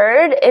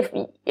deterred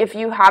if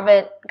you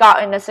haven't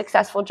gotten a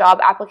successful job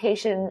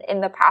application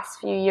in the past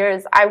few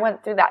years. I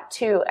went through that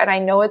too, and I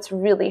know it's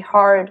really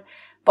hard,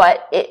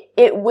 but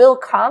it will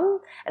come.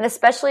 And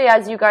especially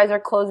as you guys are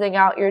closing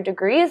out your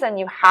degrees and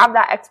you have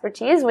that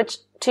expertise, which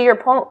to your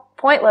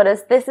point,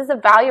 Lotus, this is a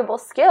valuable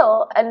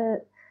skill, and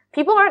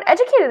people aren't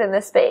educated in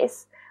this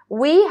space.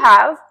 We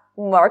have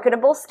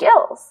marketable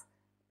skills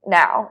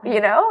now,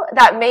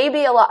 that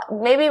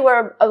maybe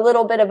we're a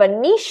little bit of a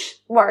niche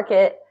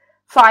market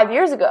 5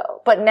 years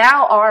ago, but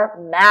now are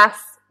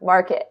mass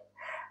market.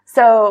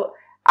 So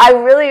I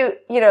really,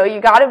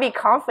 you got to be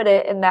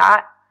confident in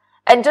that.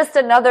 And just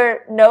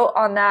another note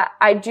on that,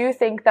 I do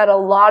think that a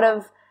lot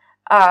of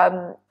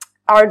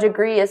our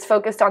degree is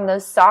focused on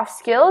those soft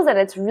skills, and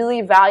it's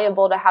really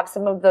valuable to have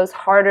some of those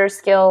harder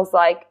skills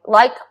like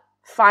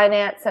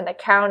finance and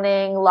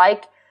accounting,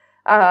 like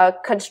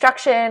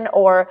construction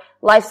or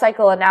life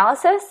cycle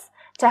analysis,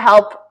 to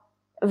help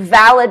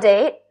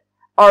validate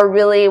our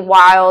really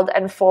wild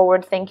and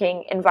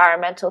forward-thinking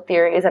environmental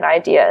theories and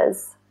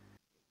ideas.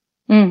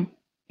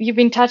 You've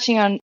been touching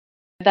on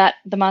that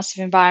the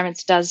Master of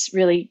Environments does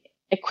really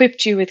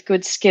equip you with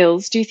good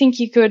skills. Do you think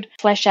you could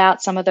flesh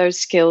out some of those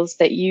skills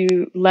that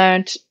you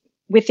learned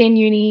within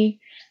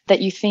uni that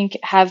you think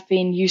have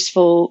been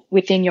useful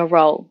within your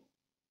role?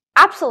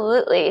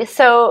 Absolutely.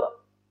 So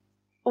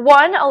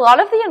one, a lot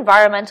of the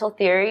environmental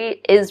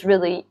theory is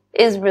really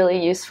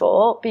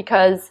useful,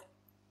 because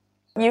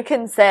you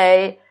can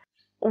say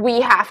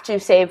we have to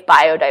save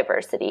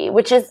biodiversity,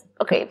 which is,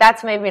 okay,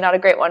 that's maybe not a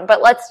great one,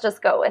 but let's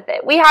just go with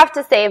it. We have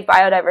to save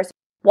biodiversity.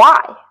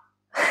 Why?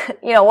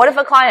 What if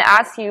a client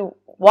asks you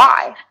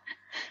why?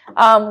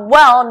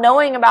 Well,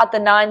 knowing about the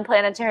 9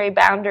 planetary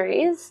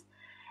boundaries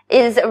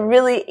is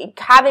really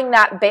having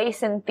that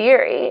base in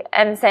theory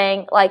and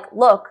saying,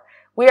 look,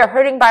 we are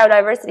hurting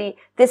biodiversity.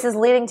 This is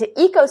leading to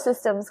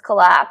ecosystems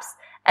collapse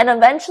and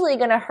eventually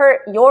going to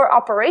hurt your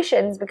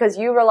operations because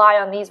you rely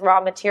on these raw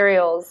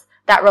materials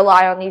that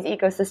rely on these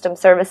ecosystem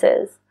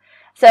services.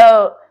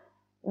 So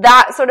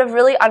that sort of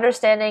really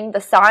understanding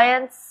the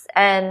science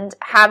and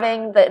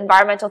having the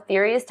environmental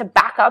theories to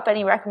back up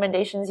any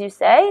recommendations you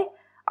say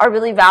are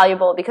really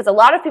valuable, because a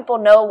lot of people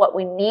know what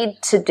we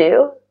need to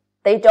do.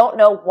 They don't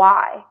know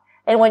why.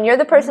 And when you're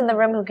the person in the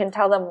room who can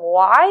tell them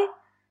why,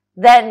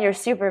 then you're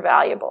super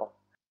valuable.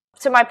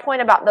 To my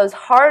point about those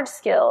hard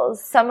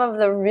skills, some of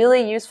the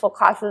really useful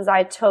classes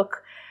I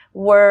took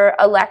were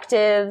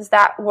electives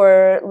that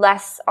were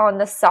less on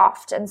the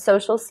soft and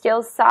social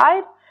skills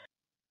side.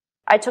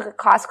 I took a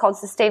class called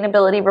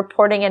Sustainability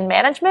Reporting and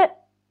Management,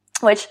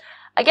 which,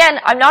 again,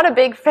 I'm not a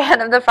big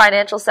fan of the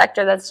financial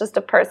sector. That's just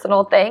a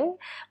personal thing.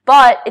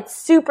 But it's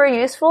super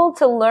useful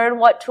to learn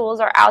what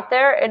tools are out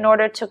there in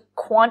order to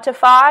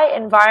quantify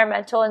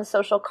environmental and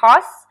social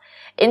costs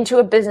into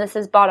a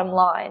business's bottom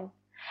line.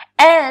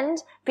 And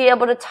be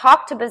able to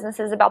talk to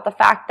businesses about the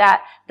fact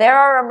that there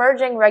are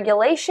emerging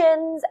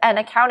regulations and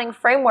accounting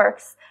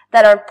frameworks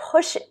that are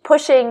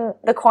pushing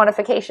the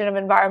quantification of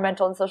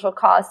environmental and social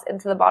costs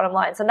into the bottom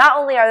line. So not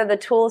only are there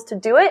the tools to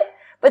do it,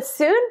 but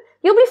soon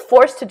you'll be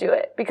forced to do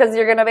it, because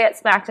you're going to get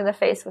smacked in the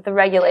face with a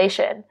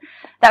regulation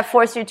that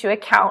forces you to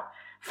account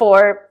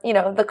for,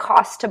 the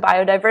cost to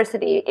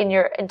biodiversity in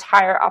your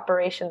entire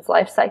operations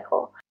life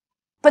cycle.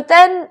 But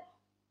then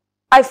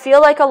I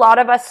feel like a lot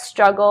of us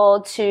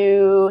struggle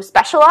to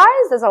specialize.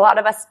 There's a lot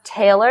of us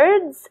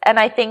tailored. And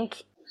I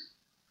think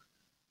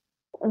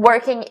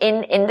working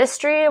in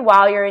industry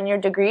while you're in your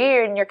degree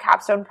or in your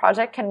capstone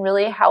project can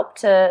really help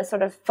to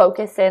sort of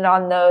focus in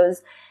on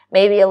those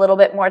maybe a little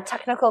bit more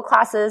technical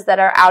classes that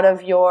are out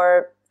of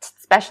your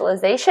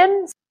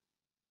specialization.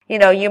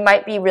 You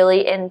might be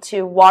really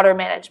into water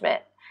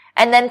management.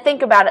 And then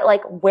think about it,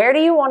 where do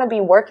you want to be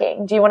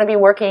working? Do you want to be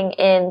working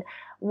in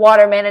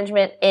water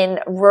management in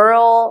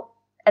rural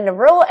in a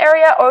rural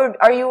area, or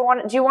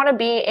do you want to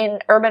be in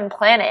urban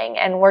planning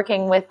and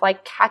working with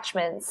like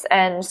catchments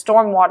and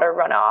stormwater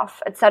runoff,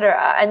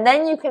 etc.? And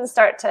then you can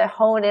start to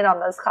hone in on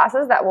those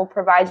classes that will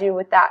provide you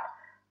with that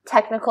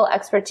technical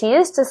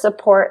expertise to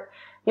support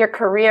your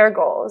career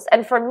goals.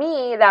 And for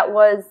me, that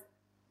was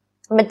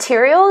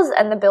materials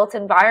and the built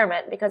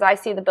environment, because I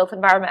see the built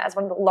environment as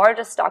one of the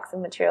largest stocks of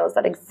materials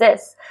that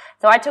exists.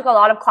 So I took a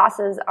lot of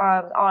classes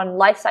on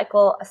life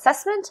cycle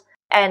assessment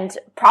and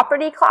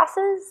property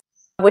classes,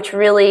 which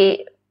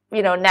really,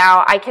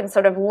 now I can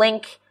sort of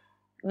link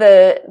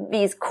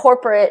these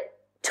corporate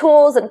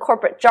tools and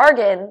corporate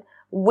jargon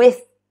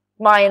with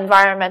my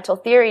environmental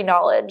theory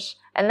knowledge.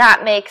 And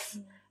that makes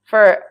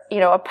for,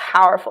 a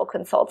powerful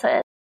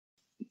consultant.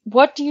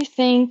 What do you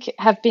think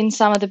have been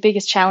some of the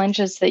biggest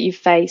challenges that you've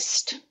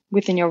faced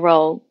within your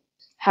role?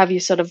 How have you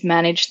sort of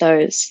managed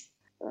those?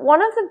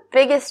 One of the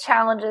biggest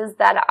challenges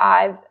that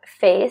I've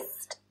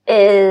faced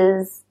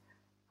is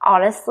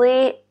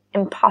honestly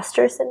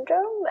imposter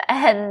syndrome.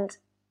 And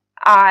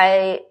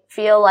I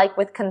feel like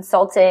with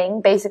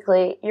consulting,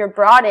 basically you're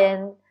brought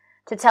in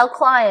to tell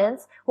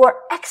clients who are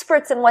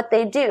experts in what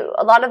they do.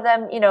 A lot of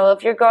them,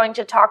 if you're going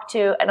to talk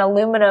to an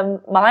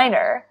aluminum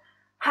miner,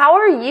 how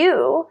are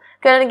you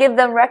going to give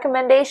them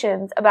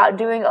recommendations about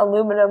doing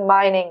aluminum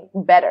mining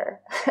better?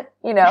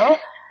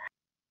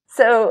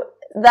 So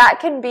that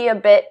can be a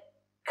bit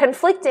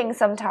conflicting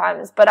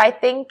sometimes, but I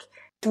think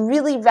it's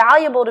really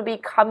valuable to be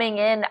coming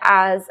in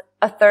as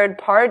a third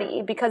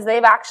party, because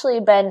they've actually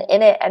been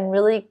in it and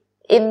really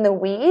in the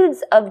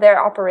weeds of their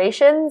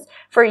operations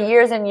for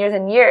years and years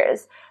and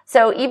years.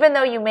 So even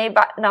though you may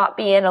not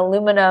be an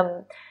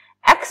aluminum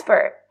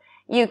expert,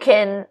 you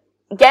can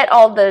get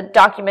all the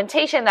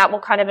documentation that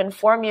will kind of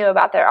inform you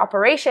about their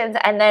operations,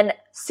 and then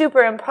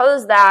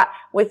superimpose that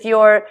with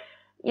your,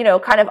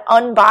 kind of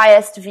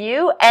unbiased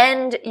view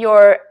and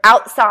your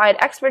outside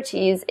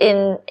expertise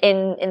in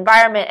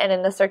environment and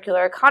in the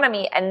circular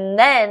economy. And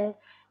then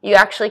you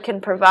actually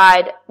can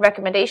provide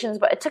recommendations.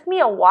 But it took me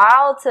a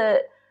while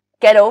to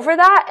get over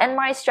that. And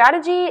my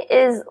strategy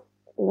is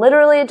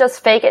literally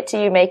just fake it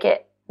till you make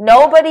it.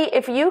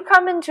 If you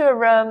come into a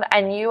room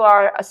and you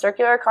are a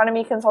circular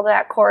economy consultant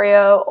at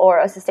Corio or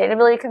a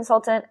sustainability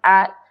consultant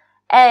at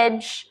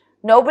Edge,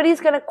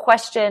 nobody's going to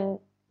question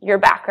your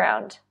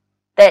background.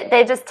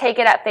 They just take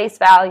it at face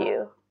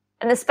value.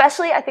 And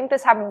especially, I think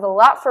this happens a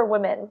lot for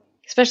women.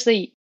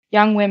 Especially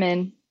young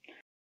women.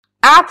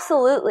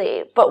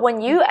 Absolutely. But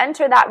when you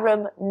enter that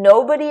room,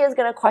 nobody is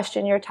going to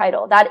question your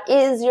title. That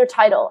is your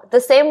title. The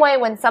same way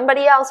when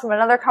somebody else from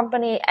another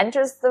company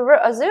enters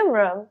a Zoom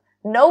room,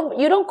 no,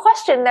 you don't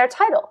question their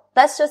title.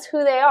 That's just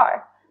who they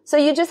are. So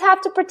you just have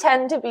to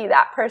pretend to be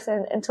that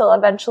person until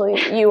eventually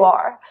you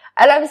are.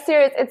 And I'm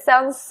serious. It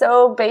sounds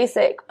so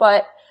basic,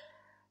 but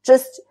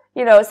just,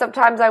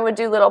 sometimes I would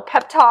do little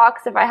pep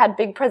talks if I had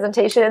big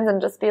presentations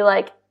and just be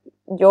like,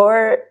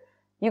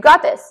 you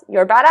got this.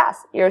 You're badass.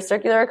 You're a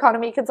circular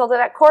economy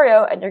consultant at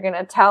Corio, and you're going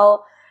to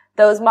tell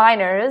those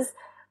miners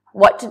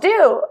what to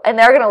do, and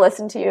they're going to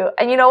listen to you.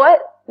 And you know what?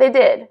 They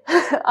did.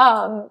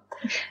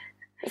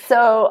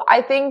 So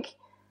I think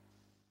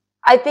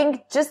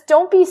just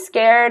don't be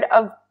scared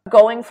of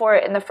going for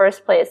it in the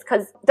first place,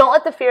 because don't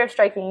let the fear of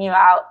striking you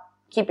out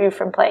keep you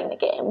from playing the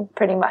game,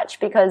 pretty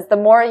much, because the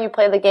more you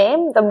play the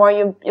game, the more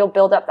you'll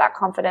build up that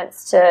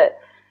confidence to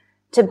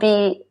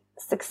be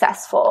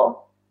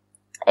successful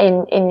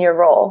in your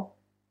role.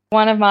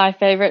 One of my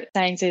favorite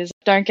sayings is,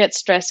 don't get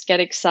stressed, get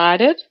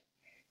excited.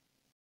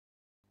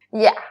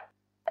 Yeah.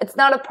 It's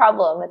not a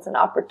problem. It's an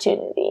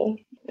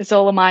opportunity. It's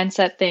all a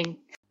mindset thing.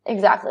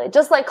 Exactly.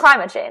 Just like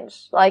climate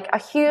change, like a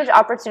huge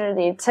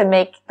opportunity to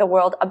make the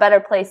world a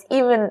better place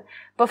even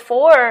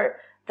before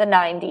the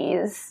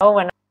 90s,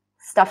 when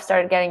stuff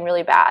started getting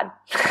really bad.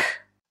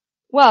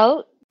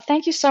 Well,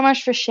 thank you so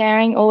much for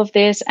sharing all of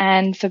this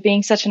and for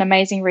being such an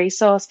amazing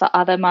resource for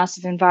other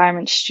Masters of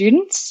Environment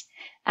students.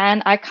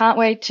 And I can't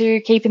wait to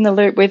keep in the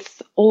loop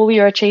with all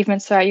your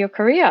achievements throughout your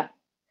career.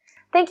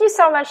 Thank you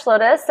so much,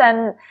 Lotus.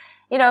 And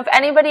if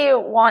anybody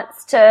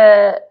wants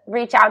to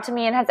reach out to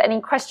me and has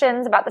any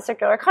questions about the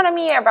circular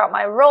economy or about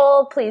my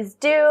role, please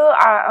do.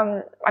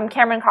 I'm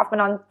Cameron Kaufman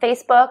on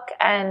Facebook,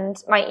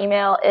 and my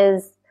email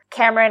is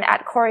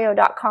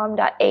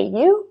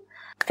cameron@corio.com.au.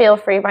 Feel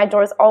free. My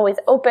door's always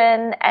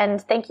open.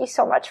 And thank you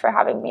so much for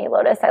having me,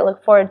 Lotus. I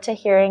look forward to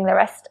hearing the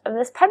rest of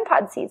this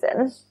PenPod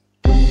season.